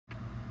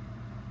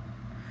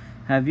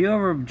Have you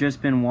ever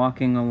just been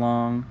walking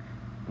along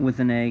with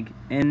an egg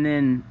and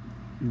then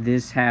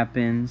this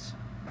happens?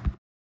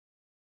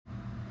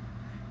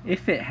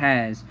 If it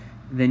has,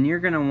 then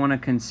you're going to want to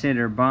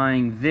consider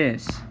buying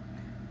this.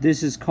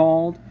 This is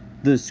called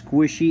the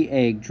Squishy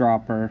Egg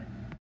Dropper.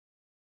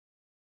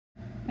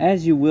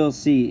 As you will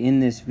see in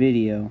this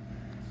video,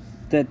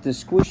 that the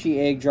Squishy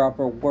Egg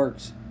Dropper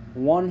works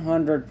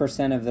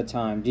 100% of the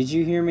time. Did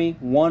you hear me?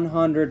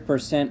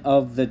 100%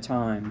 of the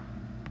time.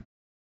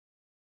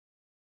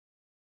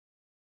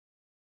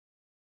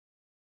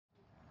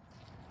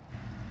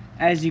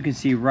 As you can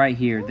see right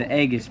here, the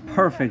egg is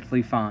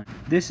perfectly fine.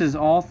 This is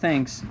all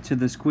thanks to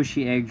the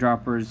Squishy Egg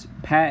Dropper's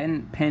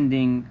patent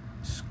pending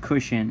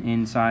cushion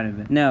inside of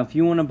it. Now, if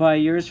you want to buy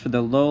yours for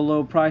the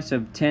low price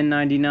of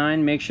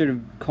 $10.99, make sure to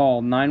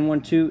call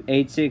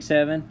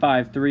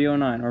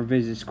 912-867-5309 or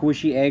visit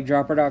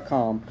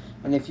squishyeggdropper.com.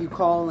 And if you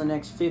call in the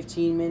next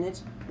 15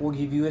 minutes, we'll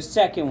give you a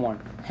second one,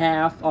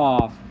 half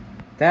off.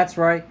 That's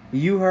right,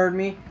 you heard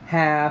me,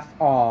 half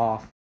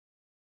off.